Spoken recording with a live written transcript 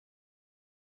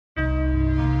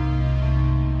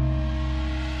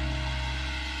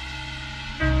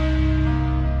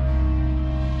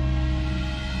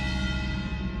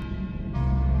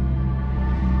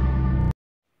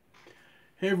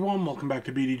Hey everyone, welcome back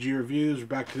to BDG Reviews. We're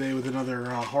back today with another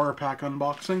Horror Pack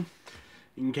unboxing.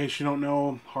 In case you don't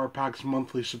know, Horror Pack's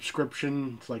monthly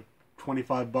subscription. It's like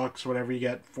 25 bucks, whatever you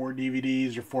get, 4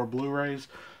 DVDs or 4 Blu-rays.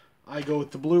 I go with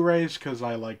the Blu-rays because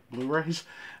I like Blu-rays.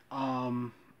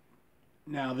 Now,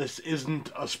 this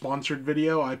isn't a sponsored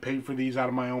video. I pay for these out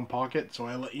of my own pocket, so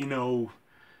I let you know,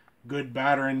 good,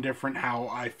 bad, or indifferent, how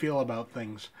I feel about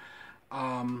things.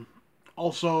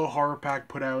 Also, Horror Pack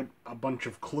put out a bunch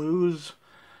of clues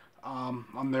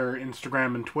on their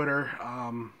Instagram and Twitter,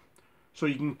 so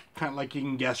you can you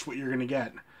can guess what you're gonna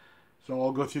get. So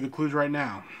I'll go through the clues right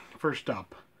now. First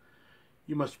up,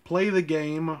 you must play the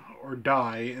game or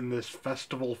die in this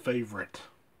festival favorite.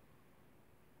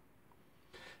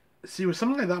 See, with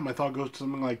something like that, my thought goes to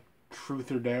something like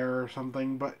Truth or Dare or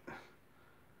something, but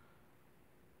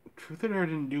Truth or Dare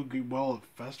didn't do well at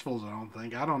festivals, I don't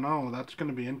think. I don't know. That's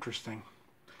going to be interesting.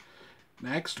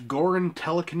 Next, Gore and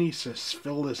Telekinesis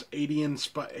fill this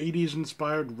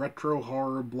 80s-inspired retro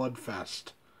horror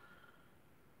bloodfest.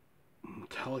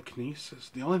 Telekinesis.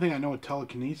 The only thing I know with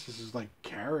Telekinesis is like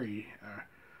Carrie,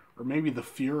 or maybe The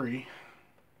Fury.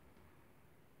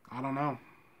 I don't know.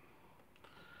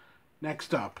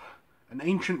 Next up, an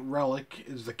ancient relic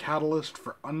is the catalyst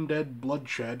for undead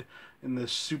bloodshed in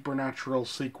this supernatural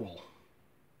sequel.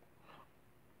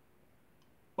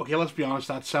 Okay, let's be honest,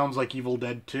 that sounds like Evil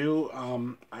Dead 2.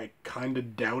 I kind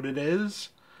of doubt it is.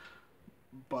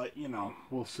 But, you know,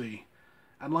 we'll see.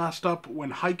 And last up,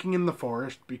 when hiking in the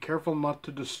forest, be careful not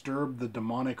to disturb the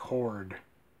demonic horde.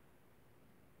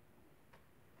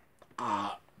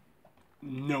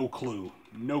 No clue.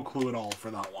 No clue at all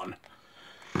for that one.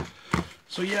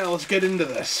 So yeah, let's get into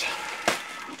this.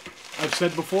 I've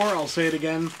said before, I'll say it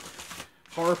again.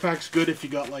 Horror Pack's good if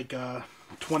you got like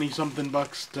 20-something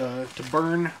bucks to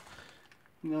burn.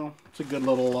 You know, it's a good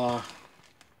little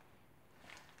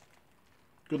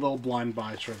blind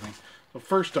buy sort of thing. So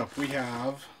first up we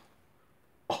have,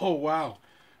 oh wow,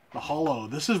 The Hollow.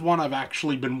 This is one I've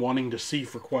actually been wanting to see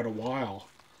for quite a while.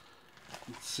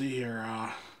 Let's see here.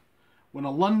 When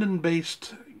a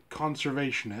London-based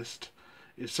conservationist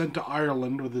is sent to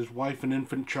Ireland with his wife and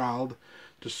infant child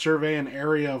to survey an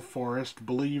area of forest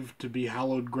believed to be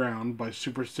hallowed ground by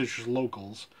superstitious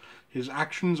locals, his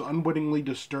actions unwittingly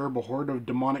disturb a horde of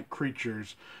demonic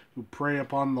creatures who prey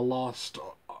upon the lost.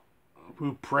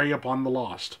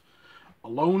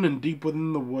 Alone and deep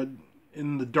within the wood,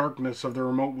 in the darkness of the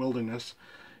remote wilderness,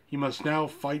 he must now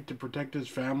fight to protect his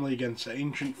family against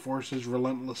ancient forces'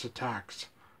 relentless attacks.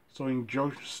 Starring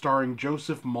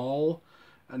Joseph Mawle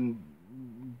and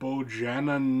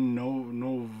Bojana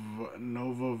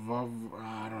Novavav.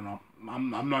 I don't know. I'm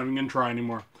not even going to try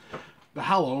anymore. The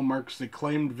Hallow marks the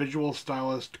acclaimed visual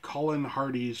stylist Colin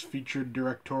Hardy's featured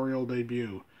directorial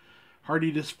debut.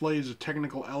 Hardy displays a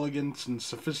technical elegance and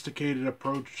sophisticated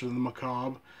approach to the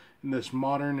macabre in this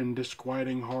modern and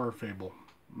disquieting horror fable.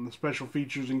 And the special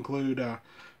features include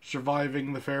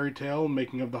surviving the fairy tale,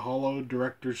 making of The Hollow,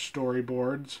 director's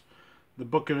storyboards, the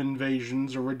Book of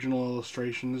Invasions, original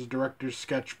illustrations, director's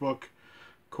sketchbook,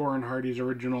 Corin Hardy's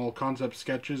original concept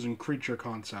sketches, and creature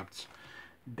concepts.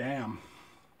 Damn.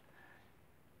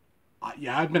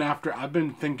 Yeah, I've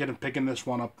been thinking of picking this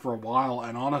one up for a while,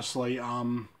 and honestly,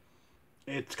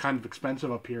 it's kind of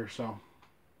expensive up here, so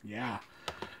yeah.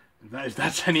 If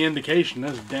that's any indication,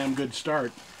 that's a damn good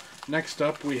start. Next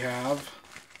up we have,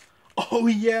 oh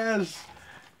yes,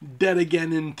 Dead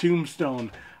Again in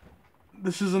Tombstone.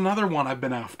 This is another one I've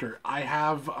been after. I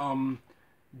have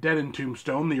Dead in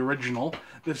Tombstone, the original.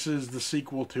 This is the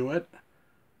sequel to it.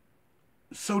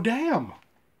 So damn.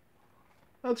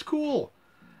 That's cool.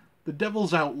 The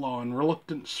devil's outlaw and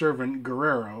reluctant servant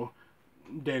Guerrero,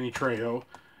 Danny Trejo,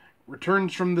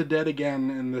 returns from the dead again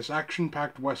in this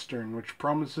action-packed western, which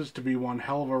promises to be one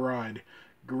hell of a ride.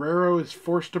 Guerrero is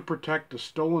forced to protect a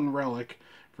stolen relic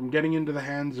from getting into the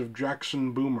hands of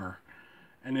Jackson Boomer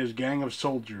and his gang of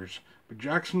soldiers. But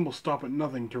Jackson will stop at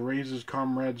nothing to raise his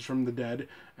comrades from the dead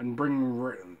and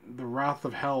bring the wrath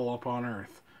of hell upon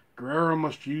Earth. Guerrero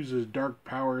must use his dark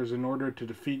powers in order to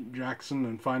defeat Jackson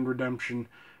and find redemption,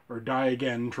 or die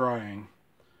again trying.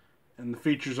 And the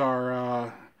features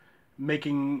are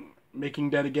Making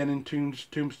Dead Again in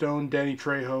Tombstone, Danny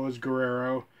Trejo as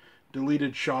Guerrero,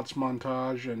 deleted shots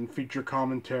montage, and feature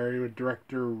commentary with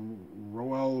director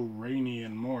Roel Rainey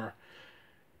and more.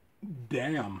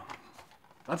 Damn.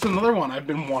 That's another one I've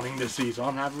been wanting to see, so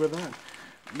I'm happy with that.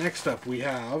 Next up we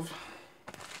have...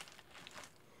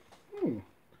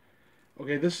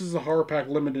 Okay, this is the Horror Pack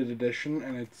Limited Edition,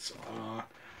 and it's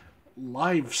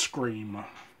Live Scream.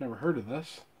 Never heard of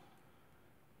this.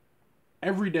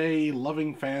 Every day,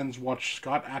 loving fans watch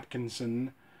Scott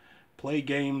Adkinson Play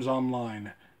games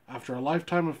online. After a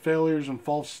lifetime of failures and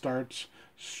false starts,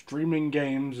 streaming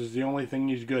games is the only thing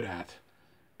he's good at.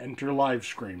 Enter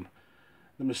Livestream.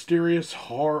 The mysterious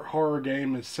horror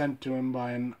game is sent to him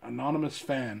by an anonymous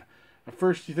fan. At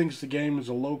first he thinks the game is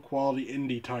a low-quality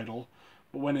indie title,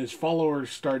 but when his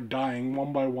followers start dying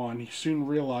one by one, he soon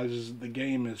realizes that the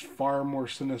game is far more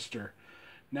sinister.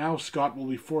 Now Scott will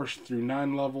be forced through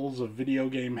 9 levels of video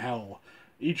game hell,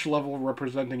 each level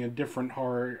representing a different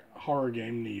horror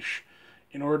game niche.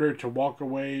 In order to walk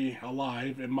away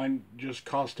alive, it might just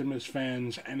cost him his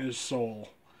fans and his soul.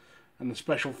 And the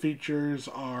special features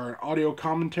are audio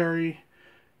commentary,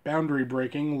 boundary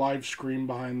breaking, live stream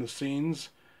behind the scenes,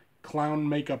 clown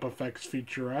makeup effects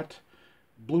featurette,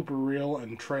 blooper reel,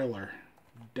 and trailer.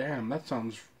 Damn, that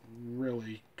sounds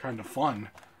really kind of fun.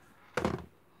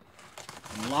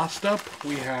 And last up,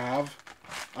 we have...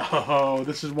 Oh,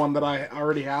 this is one that I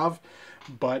already have.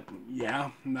 But,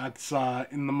 yeah, that's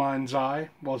In the Mind's Eye.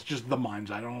 Well, it's just The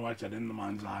Mind's Eye. I don't know why I said In the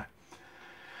Mind's Eye.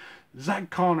 Zach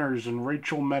Connors and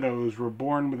Rachel Meadows were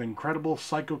born with incredible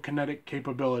psychokinetic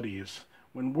capabilities.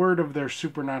 When word of their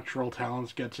supernatural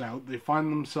talents gets out, they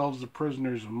find themselves the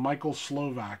prisoners of Michael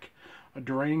Slovak, a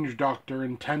deranged doctor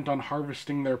intent on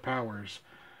harvesting their powers.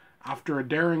 After a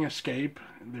daring escape,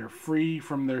 they are free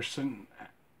from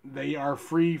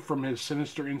his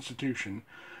sinister institution,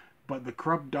 but the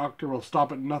corrupt doctor will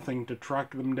stop at nothing to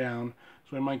track them down,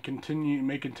 so he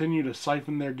may continue to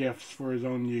siphon their gifts for his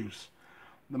own use.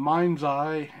 The Mind's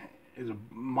Eye is a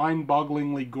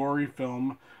mind-bogglingly gory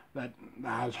film that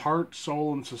has heart,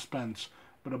 soul, and suspense,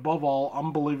 but above all,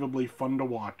 unbelievably fun to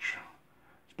watch.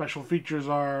 Special features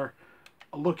are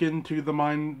a look into the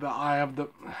Eye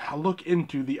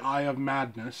of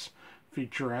Madness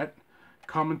featurette,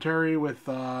 commentary with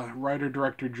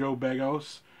writer-director Joe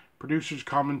Begos, producer's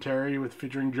commentary with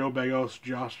featuring Joe Begos,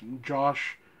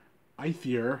 Josh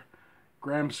Eithier,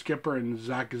 Graham Skipper, and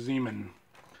Zach Zeman.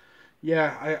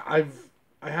 Yeah, I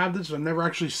have this. I've never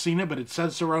actually seen it, but it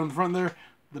says so right on the front there.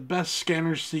 The best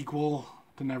Scanners sequel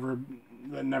that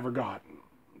never got.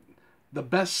 The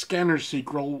best Scanners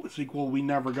sequel we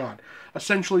never got.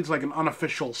 Essentially, it's like an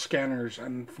unofficial Scanners,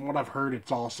 and from what I've heard,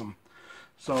 it's awesome.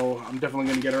 So I'm definitely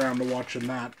going to get around to watching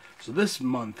that. So this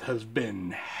month has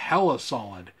been hella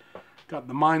solid. Got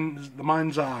The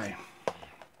Mind's Eye,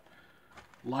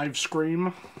 Live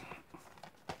Scream,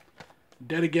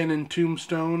 Dead Again in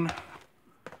Tombstone,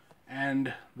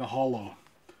 and The Hollow.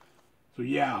 So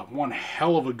yeah, one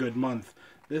hell of a good month.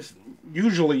 This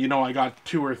usually, I got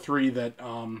 2 or 3 that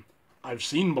I've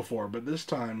seen before, but this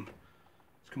time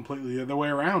it's completely the other way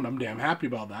around. I'm damn happy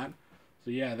about that.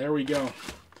 So yeah, there we go.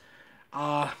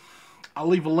 I'll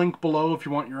leave a link below if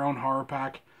you want your own horror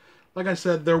pack. Like I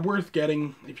said, they're worth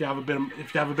getting if you have a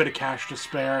bit of cash to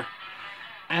spare.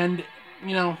 And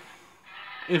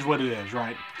is what it is,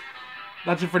 right?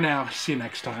 That's it for now. See you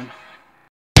next time.